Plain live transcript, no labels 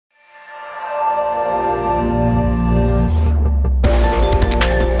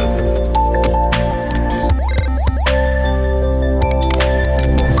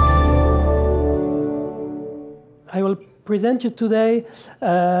present you today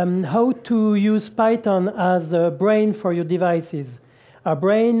how to use Python as a brain for your devices. A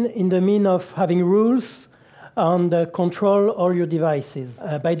brain in the mean of having rules and control all your devices.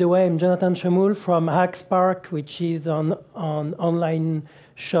 By the way, I'm Jonathan Schemoul from HackSpark, which is an online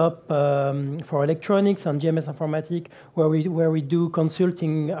shop for electronics and GMS informatics, where we do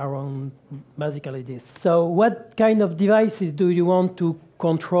consulting around basically this. So what kind of devices do you want to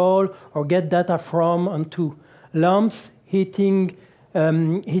control or get data from and to? Lamps, heating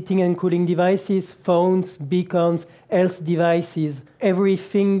and cooling devices, phones, beacons, health devices,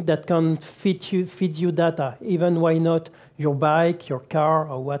 everything that can feed you data, even why not your bike, your car,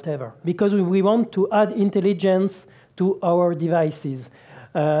 or whatever. Because we want to add intelligence to our devices.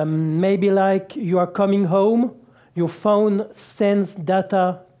 Maybe like you are coming home, your phone sends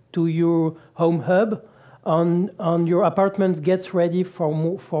data to your home hub, and your apartment gets ready for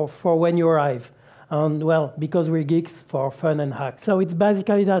when you arrive. And well, because we're geeks, for fun and hacks. So it's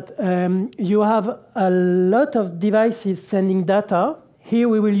basically that. You have a lot of devices sending data. Here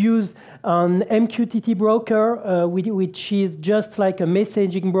we will use an MQTT broker, which is just like a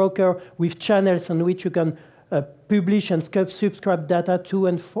messaging broker with channels on which you can publish and subscribe data to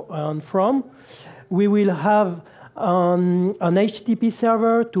and from. We will have an HTTP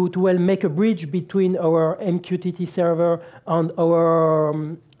server to make a bridge between our MQTT server and our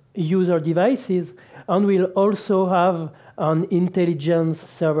user devices, and we'll also have an intelligence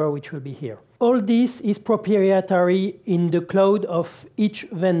server which will be here. All this is proprietary in the cloud of each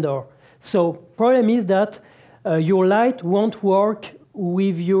vendor. So problem is that your light won't work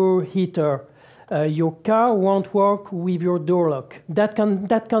with your heater. Your car won't work with your door lock. That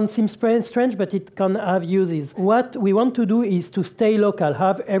can seem strange, but it can have uses. What we want to do is to stay local,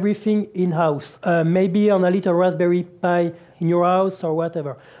 have everything in-house, maybe on a little Raspberry Pi in your house or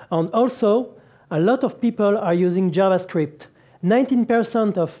whatever. And also, a lot of people are using JavaScript.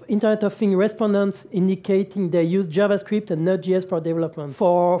 19% of Internet of Things respondents indicating they use JavaScript and Node.js for development.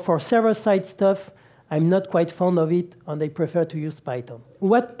 For server-side stuff, I'm not quite fond of it, and I prefer to use Python.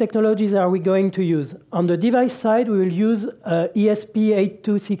 What technologies are we going to use? On the device side, we will use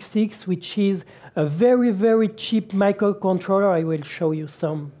ESP8266, which is a very, very cheap microcontroller. I will show you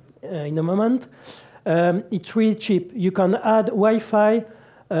some in a moment. It's really cheap. You can add Wi-Fi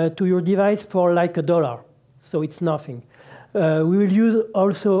to your device for like $1, so it's nothing. We will use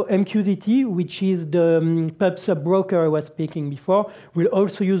also MQTT, which is the pub/sub broker I was speaking before. We'll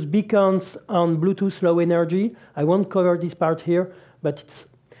also use beacons and Bluetooth Low Energy. I won't cover this part here, but it's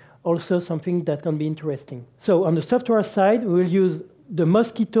also something that can be interesting. So on the software side, we will use the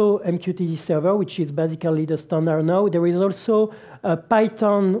Mosquito MQTT server, which is basically the standard now. There is also a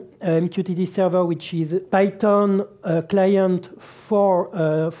Python MQTT server, which is Python client for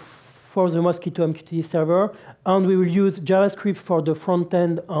the Mosquito MQTT server, and we will use JavaScript for the front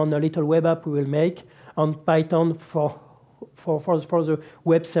end on a little web app we will make, and Python for the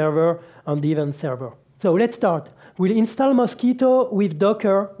web server and the event server. So let's start. We'll install Mosquito with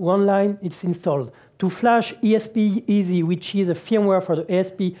Docker. One line, it's installed. To flash ESP Easy, which is a firmware for the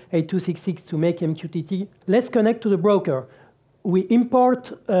ESP8266 to make MQTT, let's connect to the broker. We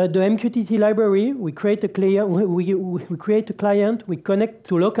import the MQTT library, we create a client, we connect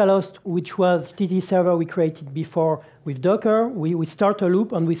to localhost, which was the TT server we created before with Docker. We start a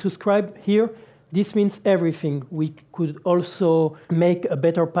loop and we subscribe here. This means everything. We could also make a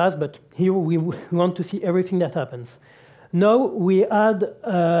better pass, but here we want to see everything that happens. Now we add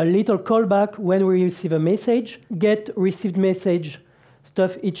a little callback when we receive a message, get received message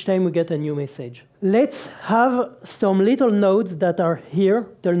stuff each time we get a new message. Let's have some little nodes that are here,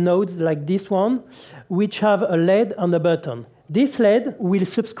 the nodes like this one, which have a LED and a button. This LED will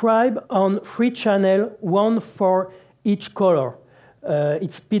subscribe on 3 channels, one for each color.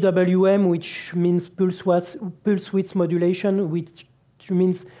 It's PWM, which means pulse width modulation, which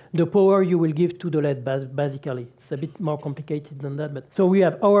means the power you will give to the LED, basically. It's a bit more complicated than that. But so we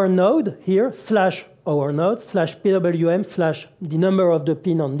have our node here, / our node, / PWM, / the number of the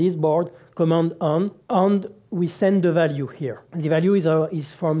pin on this board, command on, and we send the value here. The value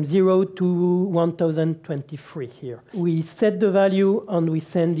is from 0 to 1023 here. We set the value and we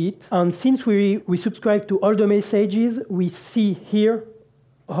send it. And since we subscribe to all the messages, we see here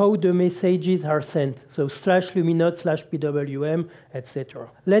how the messages are sent. So /luminode, /PWM, etc.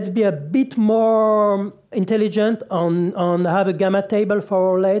 Let's be a bit more intelligent and have a gamma table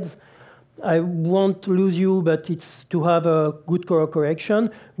for our LEDs. I won't lose you, but it's to have a good color correction.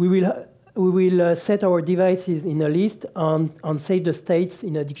 We will we will set our devices in a list and save the states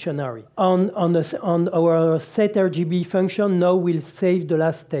in a dictionary. On our set RGB function, now we'll save the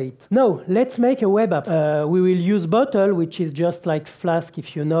last state. Now, let's make a web app. We will use Bottle, which is just like Flask,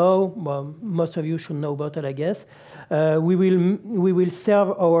 if you know. Well, most of you should know Bottle, I guess. We will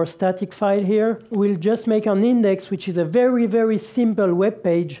serve our static file here. We'll just make an index, which is a very, very simple web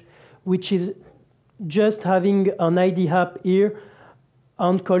page, which is just having an ID app here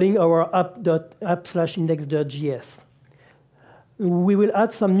and calling our app/index.js. We will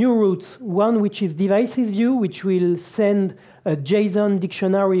add some new routes. One which is devices view, which will send a JSON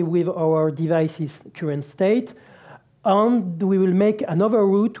dictionary with our device's current state. And we will make another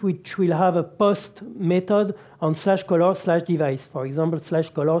route which will have a post method on /color/device, for example,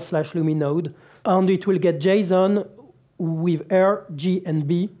 /color/luminode. And it will get JSON with R, G, and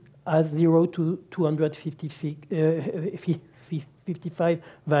B as 0 to 255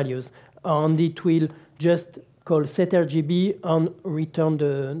 values. And it will just call setRGB and return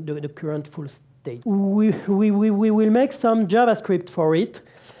the current full state. We will make some JavaScript for it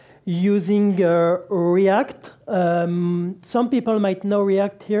using React. Some people might know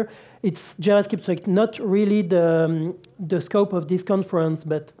React here. It's JavaScript, so it's not really the scope of this conference,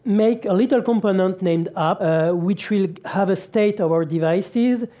 but make a little component named app, which will have a state of our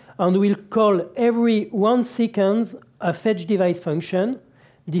devices, and will call every 1 second a fetch device function.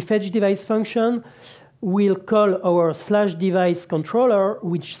 The fetch device function will call our /device controller,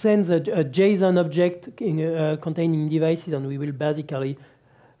 which sends a JSON object containing devices, and we will basically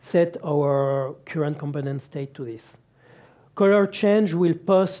set our current component state to this. Color change will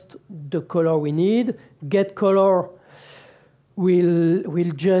post the color we need. Get color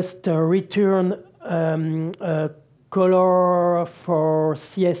will just return a color for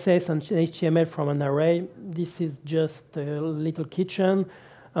CSS and HTML from an array. This is just a little kitchen.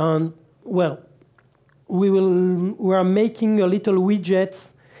 And well, we are making a little widget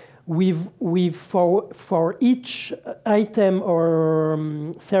for each item our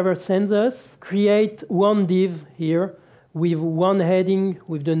server sends us. Create one div here with one heading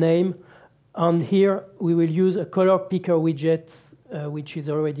with the name. And here we will use a color picker widget, which is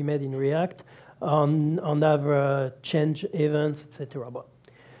already made in React, and have change events, etc. But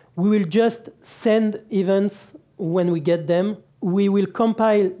we will just send events when we get them. We will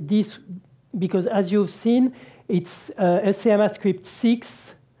compile this because, as you've seen, it's SCMA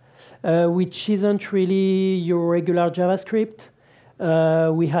 6, which isn't really your regular JavaScript.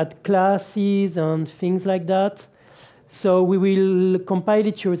 We had classes and things like that. So we will compile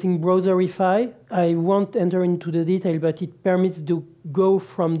it using Browserify. I won't enter into the detail, but it permits to go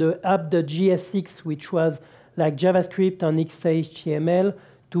from the app.jsx, which was like JavaScript and XHTML,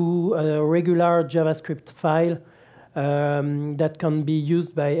 to a regular JavaScript file that can be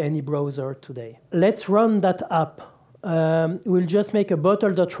used by any browser today. Let's run that app. We'll just make a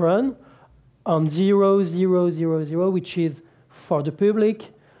bottle.run on 0.0.0.0, which is for the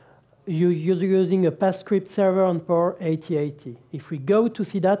public. You're using a PathScript server on Power 8080. If we go to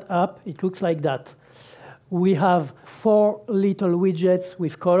see that app, it looks like that. We have 4 little widgets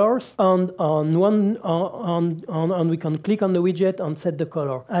with colors, and we can click on the widget and set the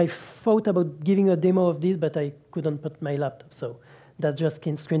color. I thought about giving a demo of this, but I couldn't put my laptop, so that's just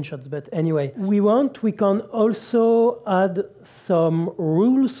screenshots. But anyway, we can also add some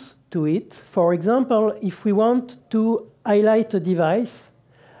rules to it. For example, if we want to highlight a device,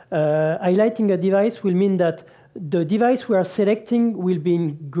 highlighting a device will mean that the device we are selecting will be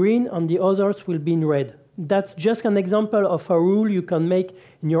in green and the others will be in red. That's just an example of a rule you can make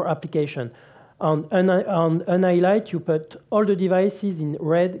in your application. On unhighlight, you put all the devices in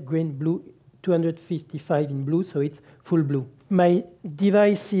red, green, blue, 255 in blue, so it's full blue. My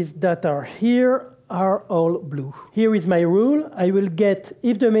devices that are here are all blue. Here is my rule. I will get,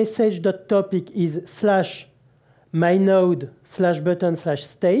 if the message.topic is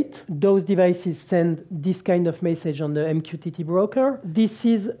 /mynode/button/state, those devices send this kind of message on the MQTT broker. This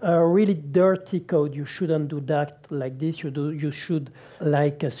is a really dirty code. You shouldn't do that like this. You should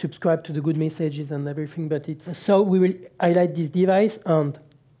like subscribe to the good messages and everything. But it's so we will highlight this device, and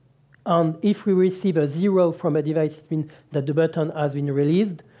if we receive a 0 from a device, it means that the button has been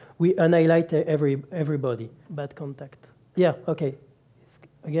released. We unhighlight everybody. Bad contact. Yeah. Okay.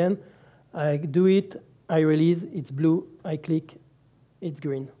 Again, I do it. I release, it's blue. I click, it's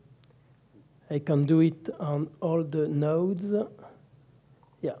green. I can do it on all the nodes.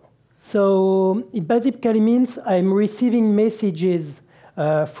 Yeah. So it basically means I'm receiving messages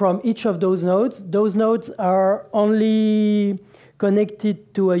from each of those nodes. Those nodes are only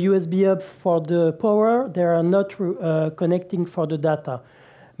connected to a USB hub for the power. They are not connecting for the data.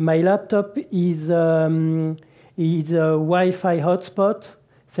 My laptop is a Wi-Fi hotspot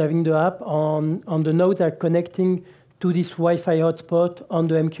serving the app on the nodes that are connecting to this Wi-Fi hotspot on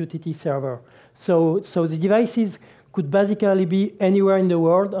the MQTT server. So the devices could basically be anywhere in the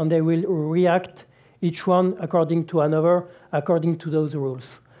world, and they will react each one according to another, according to those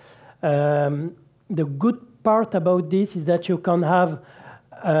rules. The good part about this is that you can have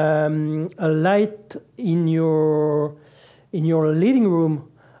a light in your living room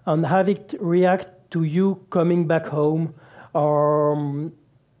and have it react to you coming back home, or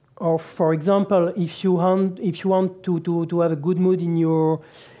for example, if you want to have a good mood in your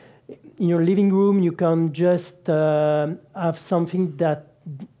living room, you can just have something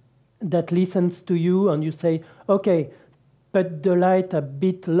that listens to you, and you say, okay, put the light a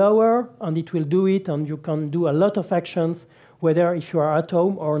bit lower, and it will do it, and you can do a lot of actions, whether if you are at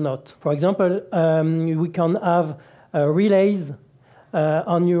home or not. For example, we can have relays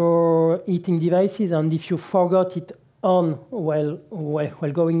on your heating devices, and if you forgot it on while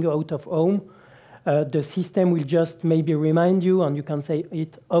going out of home, the system will just maybe remind you, and you can say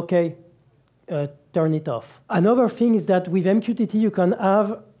it, okay, turn it off. Another thing is that with MQTT, you can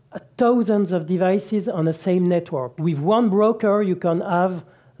have thousands of devices on the same network. With one broker, you can have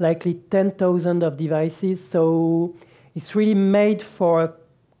likely 10,000 of devices, so it's really made for a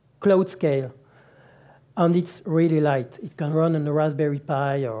cloud scale. And it's really light. It can run on a Raspberry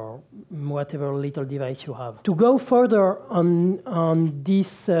Pi or whatever little device you have. To go further on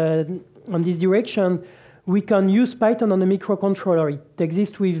this direction, we can use Python on a microcontroller. It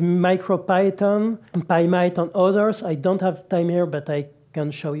exists with MicroPython, PyMite, and others. I don't have time here, but I can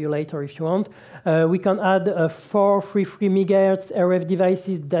show you later if you want. We can add 433 MHz RF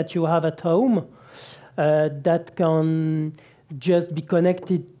devices that you have at home that can just be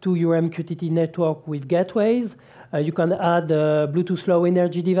connected to your MQTT network with gateways. You can add Bluetooth Low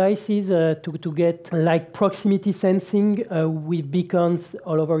Energy devices to get like proximity sensing with beacons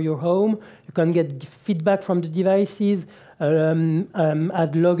all over your home. You can get feedback from the devices,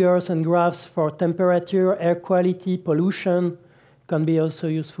 add loggers and graphs for temperature, air quality, pollution. Can be also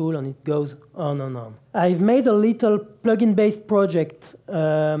useful, and it goes on and on. I've made a little plugin-based project,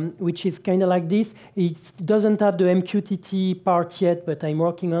 which is kind of like this. It doesn't have the MQTT part yet, but I'm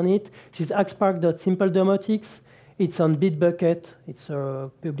working on it, which is axpark.simpledomotics. It's on Bitbucket. It's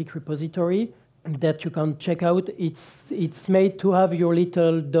a public repository that you can check out. It's made to have your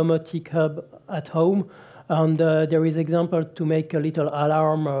little domotic hub at home, and there is example to make a little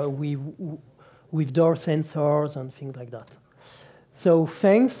alarm with door sensors and things like that. So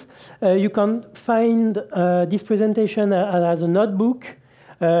thanks. You can find this presentation as a notebook.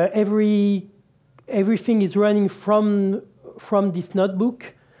 Everything is running from this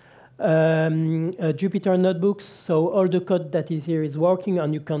notebook, Jupyter notebooks. So all the code that is here is working,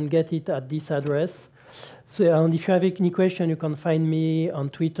 and you can get it at this address. So, and if you have any question, you can find me on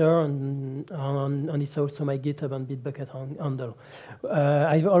Twitter, and it's also my GitHub and Bitbucket handle.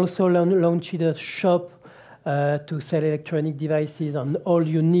 I've also launched a shop to sell electronic devices, and all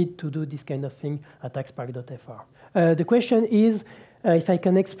you need to do this kind of thing at axpark.fr. The question is, if I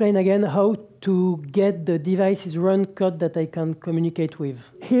can explain again how to get the devices run code that I can communicate with.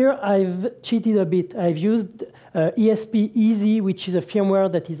 Here I've cheated a bit. I've used ESP Easy, which is a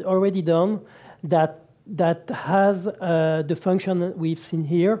firmware that is already done, that has the function we've seen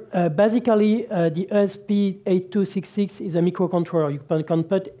here. Basically, the ESP8266 is a microcontroller. You can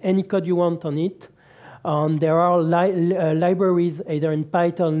put any code you want on it. There are libraries, either in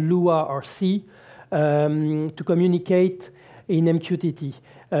Python, Lua, or C, to communicate in MQTT.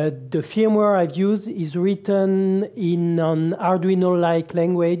 The firmware I've used is written in an Arduino-like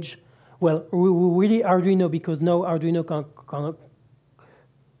language. Well, really Arduino, because no Arduino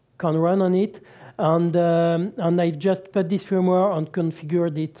can run on it. And I've just put this firmware and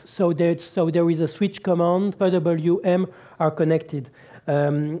configured it. So there is a switch command, PWM are connected.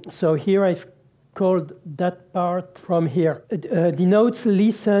 So here I've called that part from here. The nodes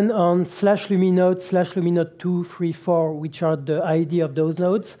listen on /luminode, /luminode2, 3, 4, which are the ID of those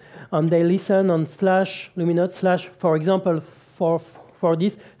nodes. And they listen on /luminode, for example, for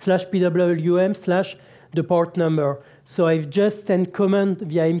this, /PWM, the port number. So I've just sent command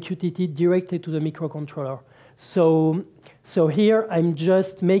via MQTT directly to the microcontroller. So here I'm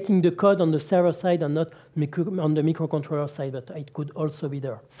just making the code on the server side and not on the microcontroller side, but it could also be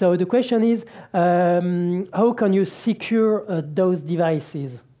there. So the question is, how can you secure those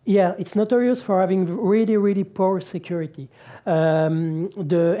devices? Yeah, it's notorious for having really, really poor security.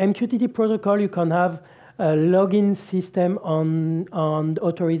 The MQTT protocol, you can have login system on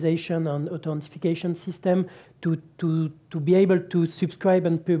authorization and authentication system to be able to subscribe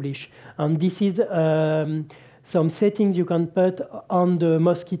and publish. And this is some settings you can put on the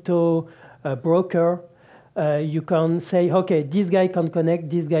Mosquito broker. You can say, okay, this guy can connect,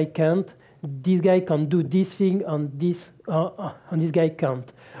 this guy can't. This guy can do this thing, and this guy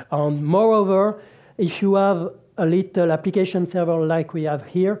can't. And moreover, if you have a little application server like we have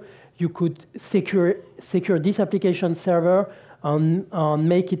here, you could secure this application server and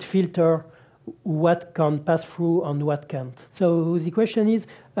make it filter what can pass through and what can't. So the question is,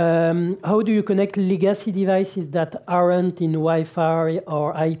 how do you connect legacy devices that aren't in Wi-Fi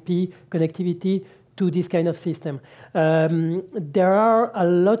or IP connectivity to this kind of system? There are a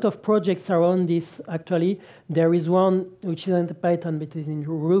lot of projects around this, actually. There is one which isn't in Python, but is in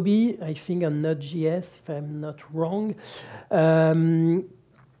Ruby, I think, and Node.js, if I'm not wrong,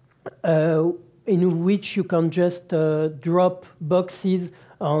 in which you can just drop boxes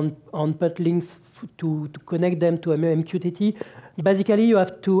and put links to connect them to MQTT. Basically, you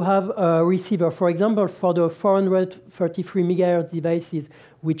have to have a receiver. For example, for the 433 megahertz devices,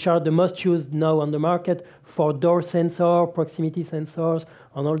 which are the most used now on the market for door sensor, proximity sensors,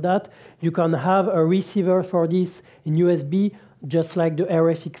 and all that, you can have a receiver for this in USB, just like the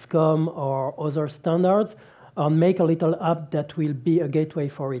RFXCOM or other standards, and make a little app that will be a gateway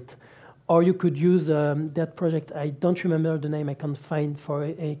for it. Or you could use that project. I don't remember the name. I can find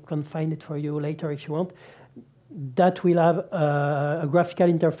it for you later if you want. That will have a graphical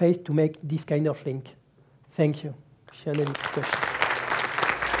interface to make this kind of link. Thank you. If you have any questions.